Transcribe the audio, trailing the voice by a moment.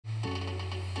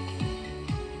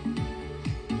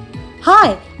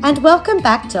Hi, and welcome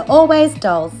back to Always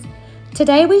Dolls.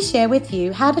 Today we share with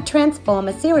you how to transform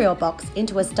a cereal box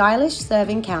into a stylish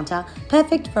serving counter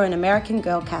perfect for an American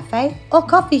girl cafe or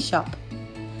coffee shop.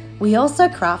 We also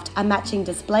craft a matching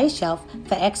display shelf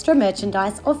for extra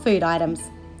merchandise or food items.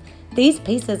 These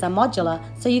pieces are modular,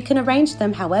 so you can arrange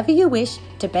them however you wish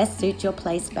to best suit your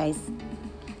play space.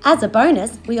 As a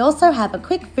bonus, we also have a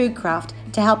quick food craft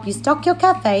to help you stock your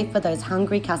cafe for those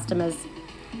hungry customers.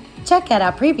 Check out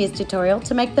our previous tutorial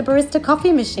to make the Barista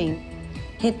Coffee machine.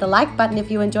 Hit the like button if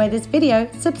you enjoy this video,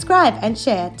 subscribe and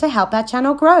share to help our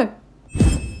channel grow.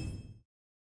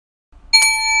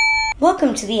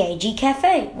 Welcome to the AG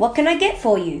Café. What can I get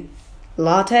for you?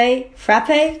 Latte,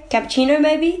 frappe, cappuccino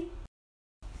maybe?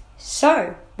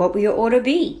 So, what will your order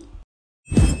be?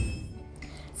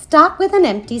 Start with an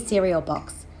empty cereal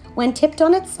box. When tipped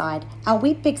on its side, our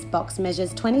Weet-Bix box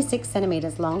measures 26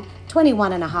 centimeters long,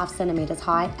 21.5 centimeters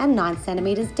high and 9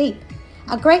 centimeters deep.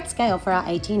 A great scale for our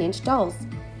 18-inch dolls.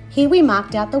 Here we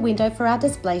marked out the window for our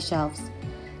display shelves.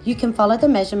 You can follow the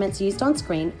measurements used on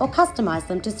screen or customize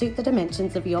them to suit the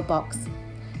dimensions of your box.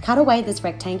 Cut away this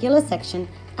rectangular section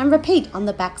and repeat on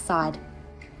the back side.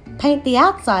 Paint the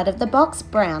outside of the box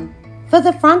brown. For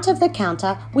the front of the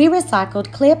counter, we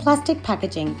recycled clear plastic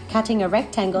packaging, cutting a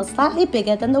rectangle slightly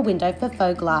bigger than the window for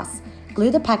faux glass.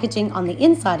 Glue the packaging on the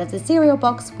inside of the cereal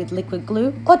box with liquid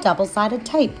glue or double-sided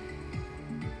tape.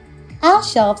 Our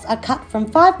shelves are cut from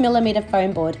 5mm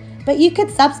foam board, but you could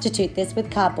substitute this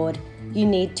with cardboard. You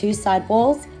need 2 side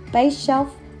walls, base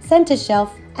shelf, center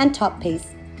shelf, and top piece.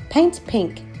 Paint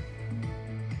pink.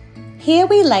 Here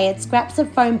we layered scraps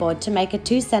of foam board to make a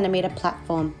 2cm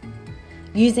platform.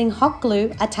 Using hot glue,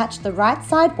 attach the right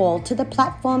side wall to the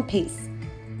platform piece.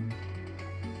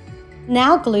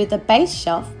 Now glue the base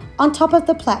shelf on top of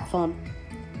the platform.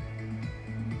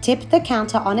 Tip the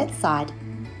counter on its side.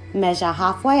 Measure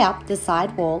halfway up the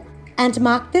side wall and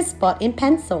mark this spot in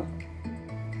pencil.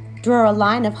 Draw a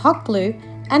line of hot glue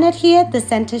and adhere the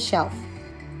center shelf.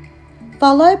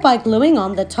 Follow by gluing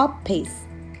on the top piece.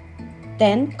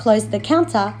 Then close the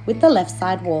counter with the left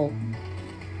side wall.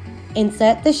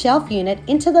 Insert the shelf unit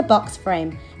into the box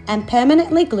frame and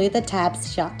permanently glue the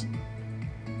tabs shut.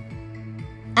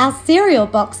 Our cereal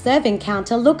box serving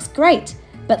counter looks great,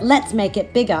 but let's make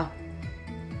it bigger.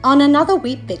 On another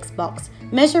Weet-Bix box,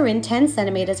 measure in 10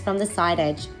 centimeters from the side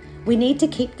edge. We need to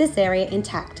keep this area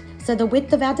intact, so the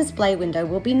width of our display window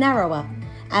will be narrower.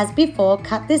 As before,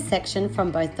 cut this section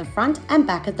from both the front and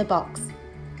back of the box.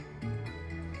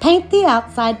 Paint the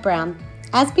outside brown.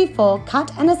 As before,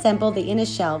 cut and assemble the inner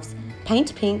shelves.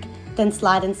 Paint pink, then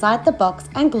slide inside the box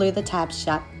and glue the tabs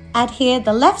shut. Adhere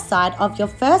the left side of your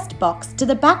first box to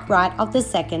the back right of the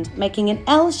second, making an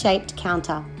L-shaped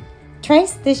counter.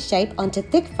 Trace this shape onto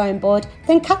thick foam board,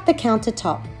 then cut the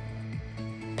countertop.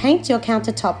 Paint your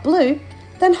countertop blue,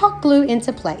 then hot glue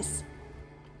into place.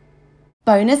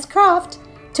 Bonus craft!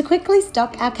 To quickly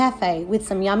stock our cafe with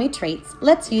some yummy treats,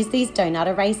 let's use these donut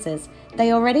erasers.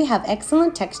 They already have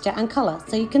excellent texture and colour,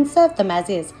 so you can serve them as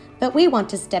is, but we want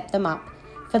to step them up.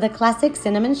 For the classic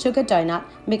cinnamon sugar donut,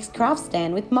 mix craft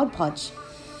stand with Mod Podge.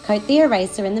 Coat the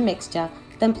eraser in the mixture,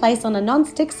 then place on a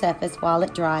non-stick surface while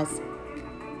it dries.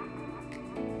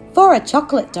 For a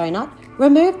chocolate donut,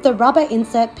 remove the rubber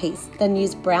insert piece, then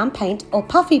use brown paint or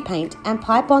puffy paint and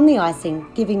pipe on the icing,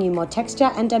 giving you more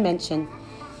texture and dimension.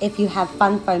 If you have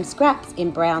fun foam scraps in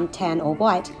brown, tan or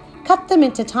white, cut them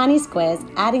into tiny squares,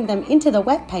 adding them into the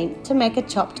wet paint to make a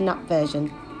chopped nut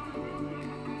version.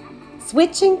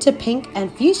 Switching to pink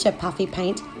and fuchsia puffy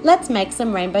paint, let's make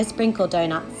some rainbow sprinkle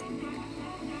donuts.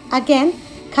 Again,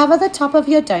 cover the top of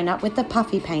your donut with the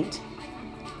puffy paint.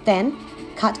 Then,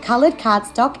 cut coloured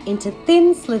cardstock into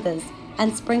thin slithers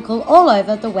and sprinkle all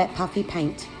over the wet puffy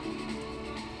paint.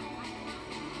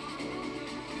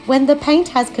 When the paint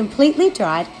has completely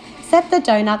dried, set the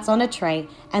donuts on a tray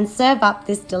and serve up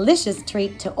this delicious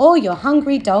treat to all your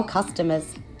hungry doll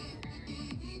customers.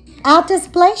 Our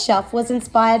display shelf was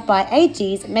inspired by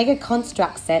AG's Mega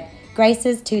Construct set,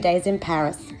 Grace's 2 Days in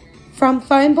Paris. From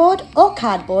foam board or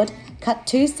cardboard, cut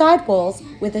 2 side walls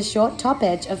with a short top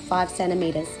edge of 5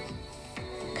 centimeters.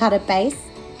 Cut a base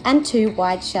and 2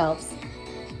 wide shelves.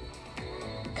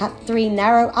 Cut 3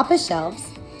 narrow upper shelves.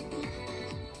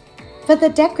 For the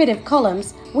decorative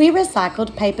columns, we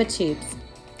recycled paper tubes.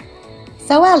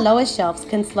 So our lower shelves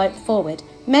can slope forward,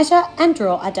 measure and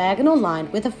draw a diagonal line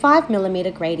with a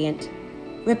 5mm gradient.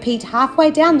 Repeat halfway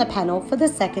down the panel for the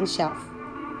second shelf.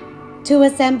 To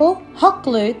assemble, hot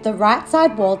glue the right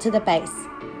side wall to the base.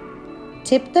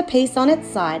 Tip the piece on its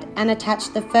side and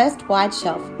attach the first wide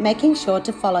shelf, making sure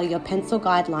to follow your pencil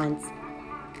guidelines.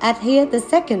 Adhere the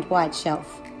second wide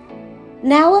shelf.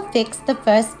 Now affix the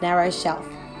first narrow shelf.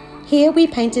 Here we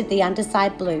painted the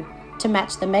underside blue. To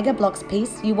match the Mega Blocks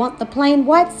piece, you want the plain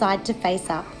white side to face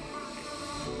up.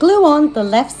 Glue on the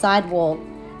left side wall.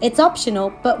 It's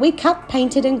optional, but we cut,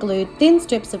 painted and glued thin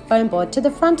strips of foam board to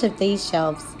the front of these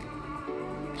shelves.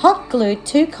 Hot glued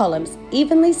 2 columns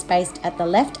evenly spaced at the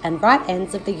left and right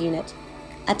ends of the unit.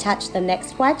 Attach the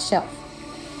next white shelf.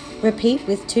 Repeat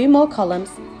with 2 more columns,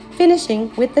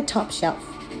 finishing with the top shelf.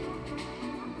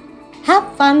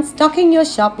 Have fun stocking your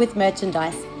shop with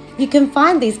merchandise. You can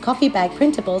find these coffee bag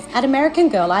printables at American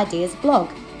Girl Ideas blog.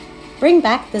 Bring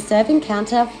back the serving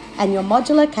counter and your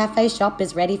modular cafe shop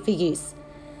is ready for use.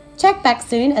 Check back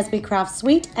soon as we craft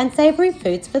sweet and savoury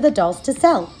foods for the dolls to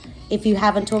sell. If you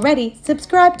haven't already,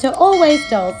 subscribe to Always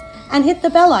Dolls and hit the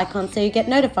bell icon so you get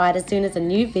notified as soon as a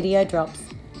new video drops.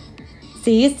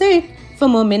 See you soon for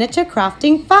more miniature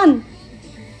crafting fun!